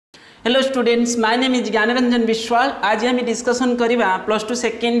Hello students, my name is Gyanranjan Vishwal. आज हम discussion करवा +2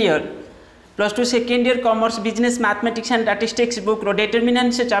 second year commerce business mathematics and statistics book row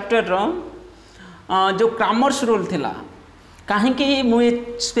determinants chapter रो जो Cramer's rule थिला। कहीं मुझे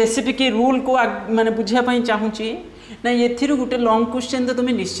स्पेसिफिक रूल को माने बुझापी चाहूँगी ना, ये गोटे लॉन्ग क्वेश्चन तो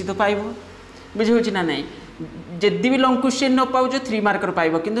तुम्हें निश्चित पाइब, बुझे ना नहीं। जदि भी लॉन्ग क्वेश्चन न पाओ 3 मार्कर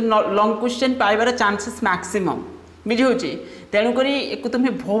पाइब, किंतु लॉन्ग क्वेश्चन पाइबार चांसेस मैक्सिमम, बुझे। तेणुक एक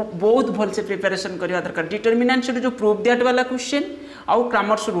तुम्हें बहुत भलसे प्रिपेरेसन करवा दरकार। डिटरमिनेंट्स जो प्रूफ दैट वाला क्वेश्चन आउ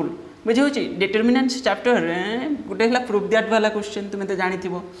क्रैमर्स रूल, बुझे। डिटरमिनेंट्स चैप्टर गोटे है प्रूफ दैट वाला क्वेश्चन, तुम्हें तो जानी।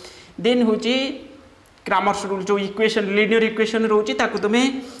 देन हूँ क्रैमर्स रूल जो इक्वेशन लिनियर इक्वेशन रोचे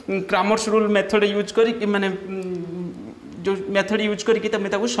तुम्हें क्रैमर्स रूल मेथड यूज कर माने जो मेथड यूज करके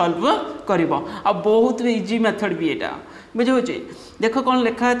तुम्हें सॉल्व कर। बहुत इजी मेथड भी यहाँ, बुझे। देख कौन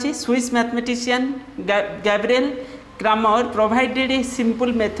लिखा अच्छे, Swiss mathematician Gabriel Cramer provided a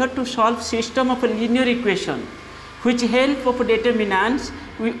simple method to solve system of a linear equation which help of determinants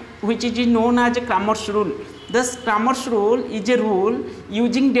which is known as a Cramer's rule. Thus Cramer's rule is a rule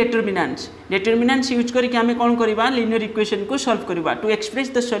using determinants. Determinants use करके हमें कौन करिबा, linear equation को solve करिबा to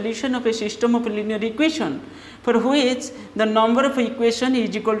express the solution of a system of a linear equation for which the number of equation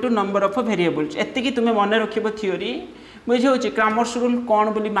is equal to number of variables. एत्ते की तुम्हें मन रखिबो थ्योरी, बुझे। Cramer's rule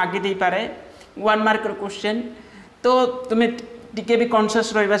कौन बोली मागी दे पारे 1 मार्कर क्वेश्चन, तो तुम्हें टिके भी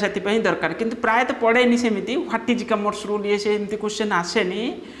कॉन्शियस रहा से दरकार। किंतु प्राय तो पढ़ेनी सेमती व्हाट इज क्रैमर्स रूल ये से एमती क्वेश्चन आसेनी।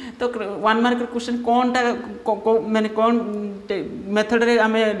 तो 1 मार्क क्वेश्चन कौनटा माने कौन मेथड रे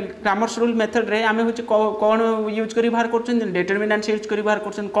आमे क्रैमर्स रूल मेथड रे आमे होची कौन यूज करी बाहर करछन, डिटरमिनेंट्स यूज करी बाहर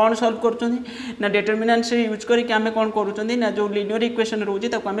करछन। कौन सॉल्व करछन ना, डिटरमिनेंट्स यूज करी कि आमे कौन करूछन ना, जो लिनियर इक्वेशन रोजी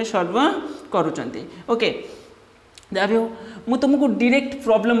ताको आमे सॉल्व करूछन। ओके, जहाँ भी हो मु तुमको डायरेक्ट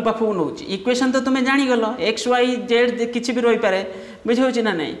प्रॉब्लम पाखक नौ। इक्वेशन तो तुम्हें जानीगल एक्स वाई जेड किसी भी रही पारे, बुझे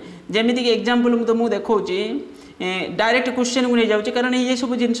ना नहीं। जमीक एग्जांपल मुझे तुमको देखा डायरेक्ट क्वेश्चन को नहीं जाऊँगी, कारण ये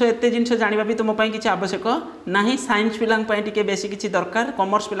सब जिनस एत जिनस जाना भी तुम किसी आवश्यक ना। साइंस पिलांटी बेसी किसी दरकार,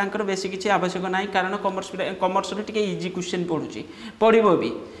 कॉमर्स पिलांकर बेसी किसी आवश्यक ना, कारण कॉमर्स टे इजी क्वेश्चन पढ़ो भी,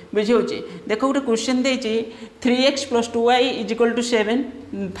 बुझे। देख गोटे क्वेश्चन दे 3x + 2y = 7,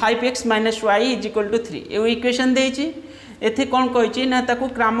 5x - y = 3 ये इक्वेशन देती। एथे कौन कही ना,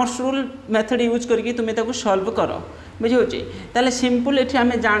 क्रैमर्स रूल मेथड यूज करके तुम्हें ताको सॉल्व कर, बुझे। ताले सिंपल एठी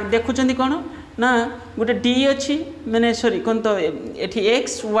आमे देखुचंदी कौन ना, गोटे डी अच्छी माने सॉरी कौन तो एठी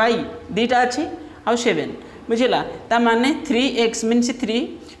x y दीटा अच्छी आउ 7, बुझेला। ता माने 3x मीन्स 3,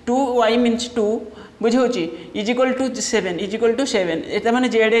 2y मीन्स 2, बुझे = 7 एटा माने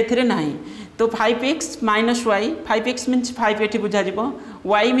जेड एथिरे नाही। तो 5x - y, 5x मीन्स 5 एठी बुझा जिवो,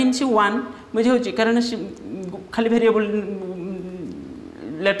 y मीन्स 1, बुझे। कारण खाली वेरिएबल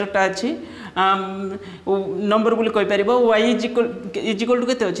लेटरटा अच्छी नंबर बोली कहि परिबो। y =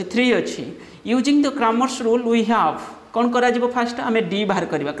 केते अछि 3 अछि। Using the Cramer's rule we have कौन करा जिवो, फास्ट आम डी बाहर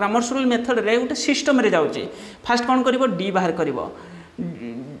करवा। क्रैमर्स रूल मेथड रे गोटे सिस्टम रे जाउची, फास्ट कौन करिवो डी बाहर करिवो।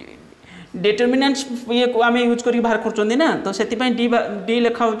 डिटरमिनेंट्स ये को आम यूज करके बाहर करछोंदी ना, तो सेति पई डी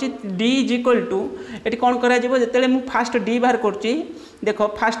लिखा होची डी = एटी कौन करा जिवो। जेतेले मु फास्ट डी बाहर करची, देखो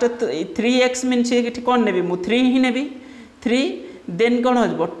फास्ट 3x मीन्स एटी कौन नेबी, मु 3 ही नेबी 3, देन कौन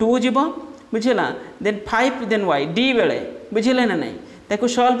हो 2 जीवो, बुझेला। देन 5 देन y डी बेले, बुझेले ना नहीं। ताको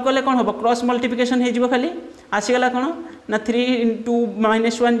सॉल्व कले कौन हम, क्रॉस मल्टीप्लिकेशन हो खाली आसीगला कौन ना 3 ×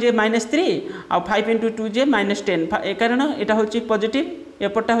 -1 जे -3 आ 5 × 2 जे -10, कारण यहाँ हूँ पॉजिटिव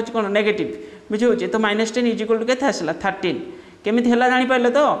एपटा हूँ कौन नेगेटिव, बुझे। तो -10 = के आसला 13। केमी है जापर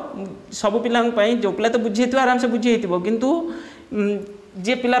तो सब पिला जो पिला तो बुझे आराम से बुझे किंतु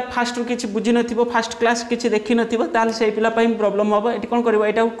जे पिला फास्ट रू किसी बुझी न, फास्ट क्लास किसी देखी न, से पिला प्रॉब्लम हम। ये कौन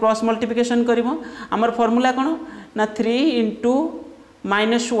कर क्रॉस मल्टीप्लिकेशन कर आमर फॉर्मूला कौन ना 3 ×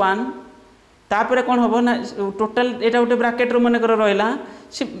 -1 तापर कौन हम ना टोटाल यहाँ गोटे ब्राकेट मन कर रहा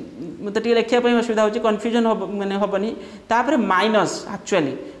सी मतलब लिखापी असुविधा हो कन्फ्यूजन मानने हेनी। तापर माइनस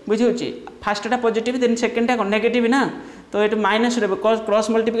एक्चुअली बुझे फास्टा पॉजिटिव देन सेकेंडटा कौन नेगेटिव ना, तो ये माइनस क्रॉस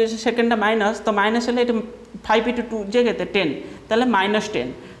मल्टीप्लिकेशन सेकेंडटा माइनस, तो माइनस है 5 × 2 जे के 10 ताले -10,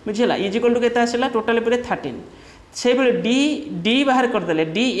 बुझेगा। = के आसला टोटाल पूरे 13। से बेले डी बाहर करदे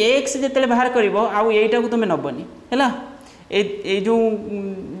डी एक्स जिते बाहर कर आईटा को तुम नबनी है जो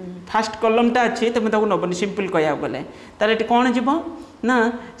फास्ट कलमटा अच्छी तुम नबनी सिंपल कह गले तार कौन जीव ना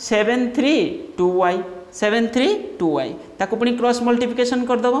 7 3 2y 7 3 2y ताको पुणी क्रॉस मल्टीप्लिकेशन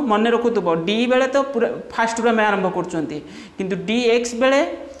करदेव मन रखुव डी बेले तो पूरा फास्ट रू आम आरंभ कर डी एक्स बेले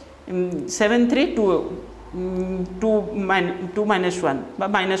 7 3 2 2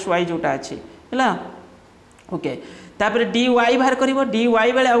 -1 -y जोटा अच्छी है ओके तापर डी वाई बाहर कर डी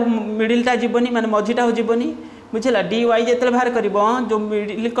वाई बेले मिडिलटा जीवनी माने मझीटा जीवनी बुझला dy जिते बाहर कर जो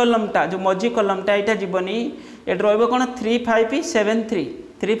मिडिल कलमटा जो मझी कलमटा यहाँ जीवनी ये रही कौन 3573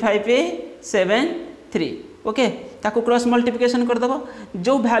 3573 ओके ताको क्रॉस मल्टीप्लिकेशन करदेव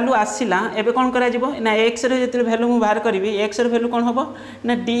जो भैल्यू आसला एवं कौन कर एक्स रे भैल्यू मुझे बाहर करी एक्स भैल्यू कौन हम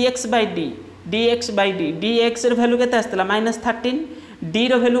ना dx by d dx value के -13 डी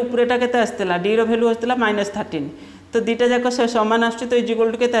भैल्यू उपरेटा के डी भैल्यू आसला -13 तो दीटा जाक सामान आस तो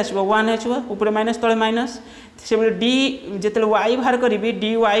इजिकल टू के 1 हो ऊपर माइनस तले माइनस से डी जिते वाई बाहर करी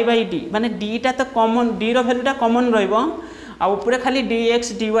dy by d माने डीटा तो कॉमन डी भैल्यूटा कॉमन रे खाली dx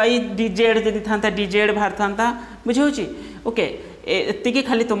dy dz जदि था dz बाहर था बुझे ओके एति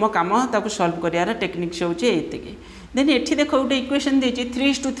खाली तुम काम ताको सॉल्व करियार टेक्निक्स होची एति देन एठी देखो गोटे इक्वेशन देछि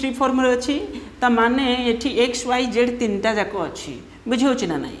 3:3 फॉर्म रे अछि ता माने एठी x y z तीनटा जाको अछि बुझे होची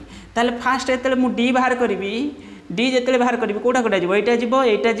ना नाही ताले फास्ट एतले मु d बाहर करबी d जेतले बाहर करबी कोटा कोटा जीवो एटा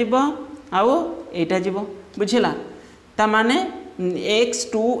जीवो आउ एटा जीवो बुझिला ता माने x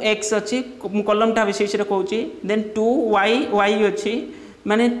 2x अच्छी कलमटा विशेष कहूँ देन 2y अच्छी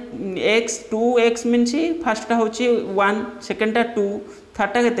माने x 2x मीन्स फास्टा हूँ 1 सेकेंडटा 2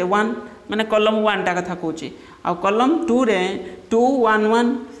 थर्डटा के 1 माने कलम 1 टा कथा कहूँ आ कलम 2 रे 2 1 1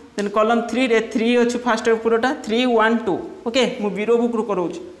 देन कलम 3 रे 3 अच्छी फास्ट पूराटा 3 1 2 ओके मु बीरो बुक रू कराऊँ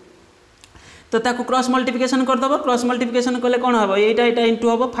तो ताको क्रॉस मल्टीप्लिकेशन करदेव क्रॉस मल्टीप्लिकेशन कले कौन हम यहाँ इंटू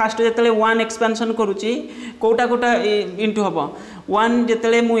हम फास्ट जो 1 एक्सपेंशन करुच्ची कोटा कोटा इंटू हम 1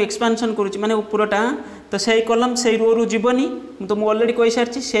 जिते मुझे एक्सपेंशन करुच्ची माने उपरटा तो सही कलम से रो रु जीवनी तो मुझे अलरेडी कही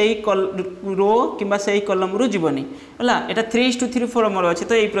सारी से रो कि से कलम रु जीवनी है यहाँ 3:3 फॉर्म अच्छे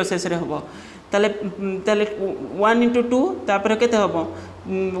तो यही प्रोसेस रे हम ताले 1 इंटू 2 तापर के हम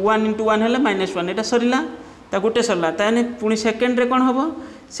 1 इंटू 1 है -1 यहाँ सरला ता गोटे सरला ताने पुणी सेकेंड रे कौन हम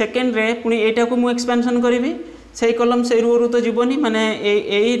सेकेंड रे पुणी एटा को मुझे एक्सपेंशन करी से कलम से रो रु तो जीवनी माने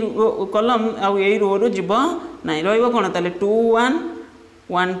यही कलम आउ यही रो रु जीव ना रहा ताले 2 1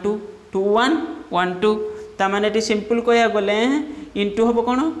 1 2 2 1 1 2 ता माने ये सिंपल कह गले इंटू हम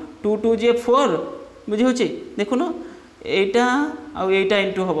कौन 2 2 जे 4 बुझे देखुन एटा आउ एटा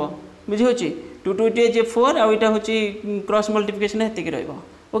इंटू हम बुझे 2 2 जे 4 आउ एटा हूँ क्रॉस मल्टीप्लिकेशन हेतिक रहिबो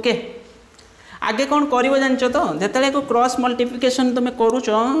ओके आगे कौन कर जानच तो जिते एक क्रॉस मल्टीप्लिकेशन तुम करुच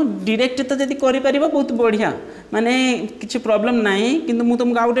डायरेक्ट तो जब कर बहुत बढ़िया माने किसी प्रॉब्लम ना कि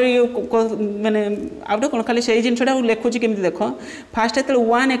तुमको आउ गोटे माने आउ गोटे कौन खाली से जिनटा लिखुची केमी देख फास्ट जो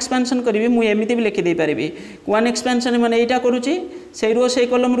 1 एक्सपेंशन करी मुझे एमती भी लिखिदे पारि 1 एक्सपेंशन मैंने यहाँ करुच्ची से रो से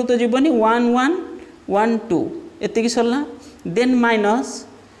कलम रू तो जीवनी 1 1 1 2 एति सरला देन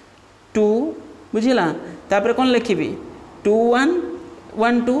 -2 बुझला तापर कौन लिखी 2 1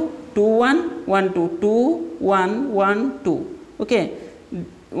 1 2 2 1 1 2 2 1 1 2 ओके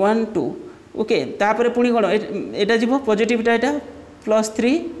 1 2 ओके तापर पुणी कौन एटा जीव पॉजिटिवटा यहाँ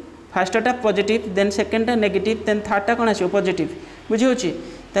 +3 FASTA positive then सेकेंडटा negative then थर्डटा कौन आसो पॉजिटिव बुझे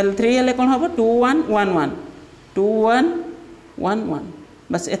 3 हेल्ले कौन हम 2 1 1 1 2 1 1 1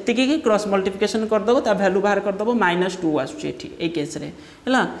 बस एतिकी क्रॉस मल्टीप्लिकेशन करदेव ता भैल्यू बाहर करदेव -2 आसूँ ये केस रे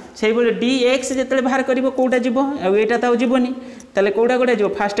है से dx जिते बाहर कर कौटा जीव आईटा तो जीवनी ताले कौटा कौटा जीव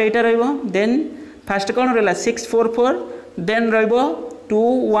फास्ट यहाँ रेन फास्ट कौन रहा 6 4 4 देन रो 2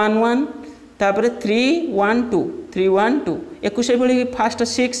 1 1 तापर 3 1 2 3 1 2 एक से फास्ट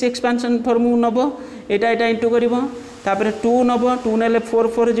 6 एक्सपेंशन फॉर्म नब यहाँ इंटू कर 2 नब 2 ने 4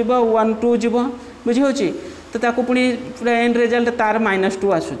 4 जीव 1 2 जीव बुझे तो ताको पुणी पूरा एंड रिजल्ट तार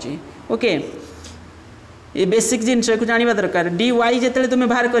 -2 आसूची ओके ये बेसिक जिनस को जाना दरकार dy जिते तुम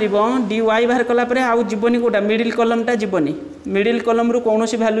बाहर कर dy बाहर कलापर आउ जीवनी कौटा मिडिल कलमटा जीवनी मिडिल कलम रू कौन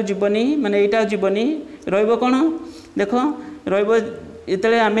भैल्यू जीवनी माने यहाँ जीवनी रही कौन देख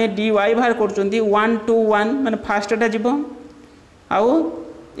रही आम dy बाहर कर 1 2 1 माने फास्टा जीव आउ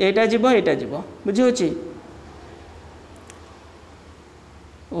यहाँ जीव बुझे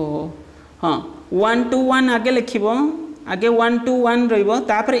ओ हाँ 1 2 1 आगे लिख आगे 1 2 1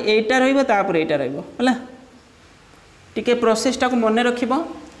 रहीपर यहाँ रहा टी प्रोसेसटा को मन रख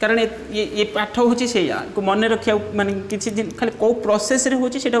कारण ये पाठ हूँ से मन रखा माने किसी खाली कौ प्रोसेस रे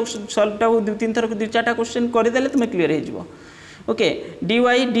होची सेटा सॉल्वटा 2-3 थर 2-4टा क्वेश्चन करदेले तुम क्लीयर हो ओके dy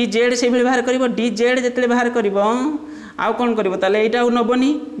dz से बाहर कर dz जिते बाहर कर आउ कौन कर यहाँ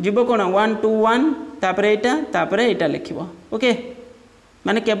नबनी जीव कौन 1 2 1 तापर यहाँ लिख ओके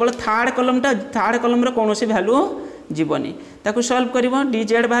माने केवल थर्ड कलम कौन भैल्यू जीवनी ताकू सॉल्व कर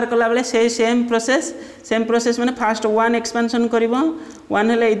dz बाहर कला बेले से सेम प्रोसेस माने फास्ट 1 एक्सपेंशन कर 1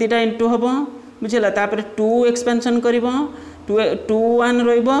 हेल्ले ये दुटा इंटू हम बुझेगा तापर 2 एक्सपेंशन कर 2 1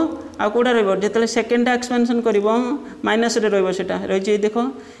 रौटा रही सेकेंडटा एक्सपेंशन कर माइनस रही देख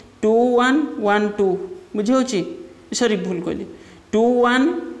 2 1 1 2 बुझे सॉरी भूल कहली 2 1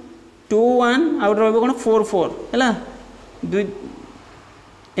 2 1 आउ रोन 4 4 है दुई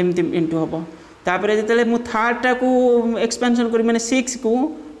एमती इंटू हम तापर जो मुझे थर्डटा को एक्सपेंशन करी मैंने 6 को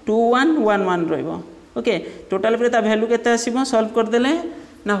 2 1 1 1 रो ओके टोटाल वैल्यू के सॉल्व करदेले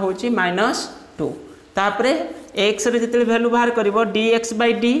ना हूँ -2 तापर एक्स रे वैल्यू बाहर कर D x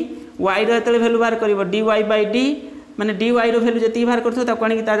by D Y row value बाहर कर डी वाई बै डी माने डी वाई रो वैल्यू जी बाहर कर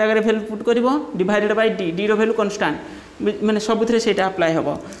जगह वैल्यू पुट कर divided by D D row value constant माने सबुथ से अप्लाई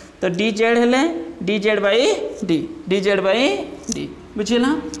हम तो डी जेड हेले डी जेड बै डी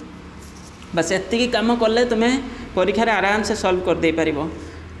बुझीला बस एति कम कले तुम्हें परीक्षा रे आराम से सॉल्व कर दे पारिबो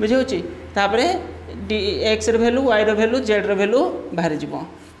बुझे तापर डी एक्स रो वैल्यू वाई रो वैल्यू जेड रो वैल्यू बाहर जीवो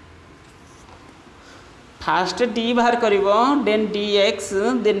फास्ट डी बाहर कर then D x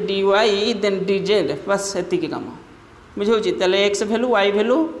then D Y then D Z बस एति कम बुझे तेल x value Y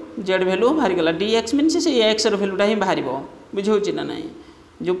value Z value बाहरी गला डी एक्स मीन से एक्स रो वैल्यूटा ही बाहर बुझे ना नहीं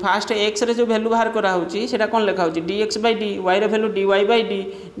जो फास्ट एक्स रे जो वैल्यू बाहर कराऊँगी से कौन लिखा हो D x by D Y row value D Y by D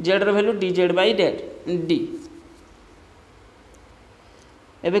Z row value D Z by D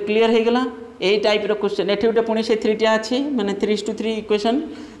एबे क्लियर हो गला यही टाइप रो क्वेश्चन एठी गोटे पुणी से 3टा अच्छी माने 3:3 इक्वेशन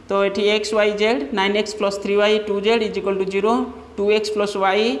तो ये x Y Z 9x + 3y 2z = 0 2x +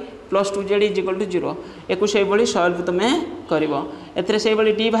 y + 2z = 0 एक से भाई सॉल्व तुम्हें कर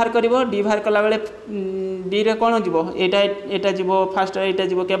डी बाहर कर डी बाहर कला बेले डी रे कौन जीव एटा जीव फास्ट एटा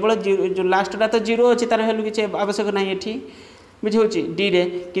जीव केवल जो लास्टा तो 0 अच्छी तार वैल्यू किसी आवश्यक ना ये बुझे डी रे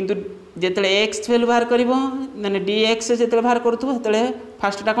किंतु जिते एक्स वैल्यू बाहर कर मैंने डी एक्स जो बाहर करूँ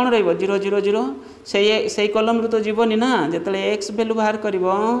फास्टा कौन रो 0 0 0 से कलम रू तो जीवनी ना जिते एक्स वैल्यू बाहर कर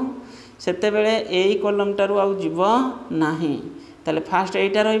कलमटारू आउ जीव ना ताले फास्ट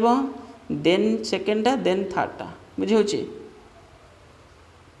एटा रो देन सेकेंडटा देन थर्डटा बुझे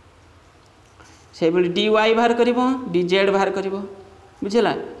से डी वाई बाहर कर डी जेड बाहर कर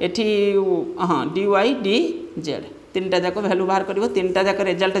बुझेगा एटी हाँ डी वाई डी जेड 3टा जाक वैल्यू बाहर कर 3टा जाक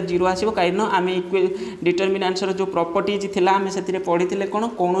रिजल्ट 0 आसो कहीं आम डिटरमिनेंट्स जो प्रॉपर्टीज थिला आम से पढ़ी कौन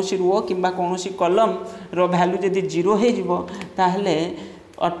कौन रो कि कौन कलम रो वैल्यू जदि 0 हो ताहले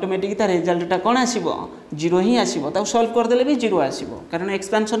ऑटोमेटिक ता रिजल्टटा कौन आसो 0 ही आसो सॉल्व करदे भी 0 आसो कारण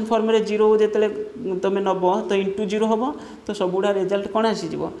एक्सपेंशन फॉर्म रे 0 जिते तुम नब तो इंटू 0 हम तो सबुड़ा रिजल्ट कौन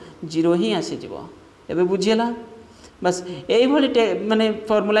आसीज 0 ही आसीज एबे बुझीला बस यही माने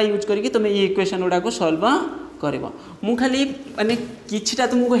फॉर्मूला यूज करके तुम ये इक्वेशन गुड़ा को सॉल्व कर मु खाली माने किछिटा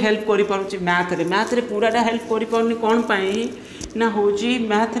तुमको हेल्प करि पारुछि मैथ रे पूराटा हेल्प करि पारुनी कोन पाई ना होजी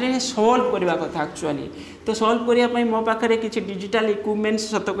मैथ रे सॉल्व करबा कथा एक्चुअली तो सॉल्व करिया पई मो पाखरे किछि डिजिटल इक्विपमेंट्स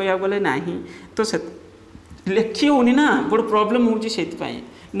सत कया बोले नाही तो से लेखि होनी ना बड़ प्रॉब्लम होजी सेति पई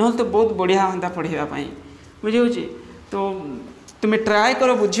न तो बहुत बढ़िया होंदा पढ़ेबा पई बुझे होची तो तुम ट्राई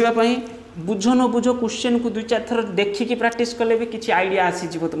करो बुझिबा पई बुझ न बुझ क्वेश्चन को 2-4 थर देखिकी प्रैक्टिस कले भी किसी आइडिया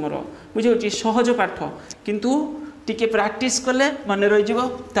आसीज तुम बुझे सहज पाठ किंतु टिके प्रैक्टिस कले मन रही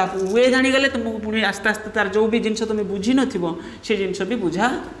वे जानीगले तुमको पुणी आस्ते आस्ते तार जो भी जिनस तुम बुझी न से जिनस भी बुझा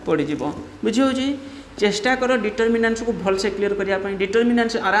पड़ बुझे हो चेष्टा कर डिटरमिनेंट्स को भल से क्लीयर करने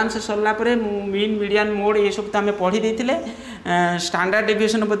डिटरमिनेंट्स आराम से सरला मीन मीडियन मोड ये सब तो आम पढ़ी देते स्टैंडर्ड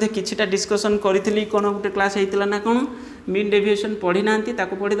डेविएशन बोधे किछिटा डिस्कसन करी कौन गोटे क्लास होता ना कौन मीन डेविएशन पढ़ी ना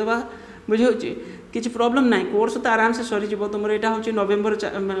पढ़ीदबा बुझे किसी प्रॉब्लम ना कोर्स तो आराम से सरीज तुम यहाँ हूँ नवेम्बर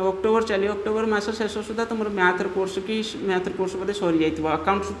अक्टोबर चली अक्टोबर मास शेष सुधा तुम मैथ कोर्स कि मैथ कोर्स बोधे सरी जाइए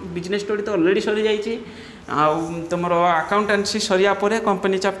अकाउंट बिजनेस स्टडी तो अलरेडी सरी जाइए तुम अकाउंटेंसी सरिया पर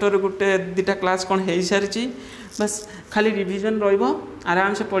कंपनी चैप्टर गोटे 2टा क्लास कौन हो सारी बस खाली रिविजन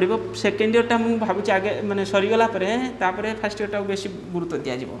रहा से पढ़ सेकेंड इयरटा मुझे भावुँ आगे मैंने सरीगला फास्ट इयरटा बेसी गुरुत्व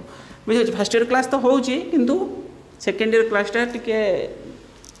दिज्व बुझे फास्ट इयर क्लास तो होची किंतु सेकेंड इयर क्लासटा टिके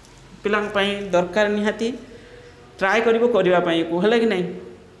पिलांपाई दरकार निहाती ट्राए करिवो करने को है कि नहीं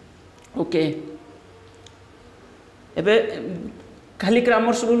ओके एबे खाली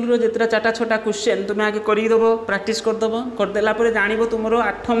ग्रामर्स रूल रो जितना 4-6टा क्वेश्चन तुम आगे करदेव प्रैक्टिस करदेला जान तुम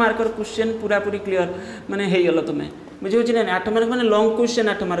 8 मार्कर क्वेश्चन पूरा पूरी क्लीयर माने हो तुम्हें बुझे ना 8 मार्क मैंने लॉन्ग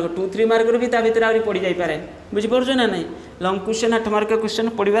क्वेश्चन 8 मार्क 2-3 मार्कर भी भर आ पड़ जापे बुझीपार ना नहीं long question 8 marker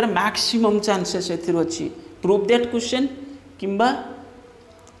question पढ़ार maximum chances अच्छी प्रूफ दैट क्वेश्चन किंबा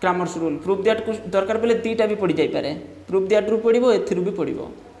ग्रामर्स रूल प्रूफ दैट दरकार पड़े 2टा भी पड़ जापे प्रूफ दैट रू पड़ो एथरू भी पड़ो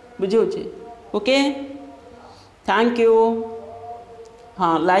बुझे ओके थैंक यू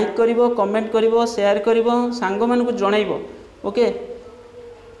हाँ लाइक करिवो कमेंट करिवो शेयर करिवो सांग मानकु जणाइबो ओके।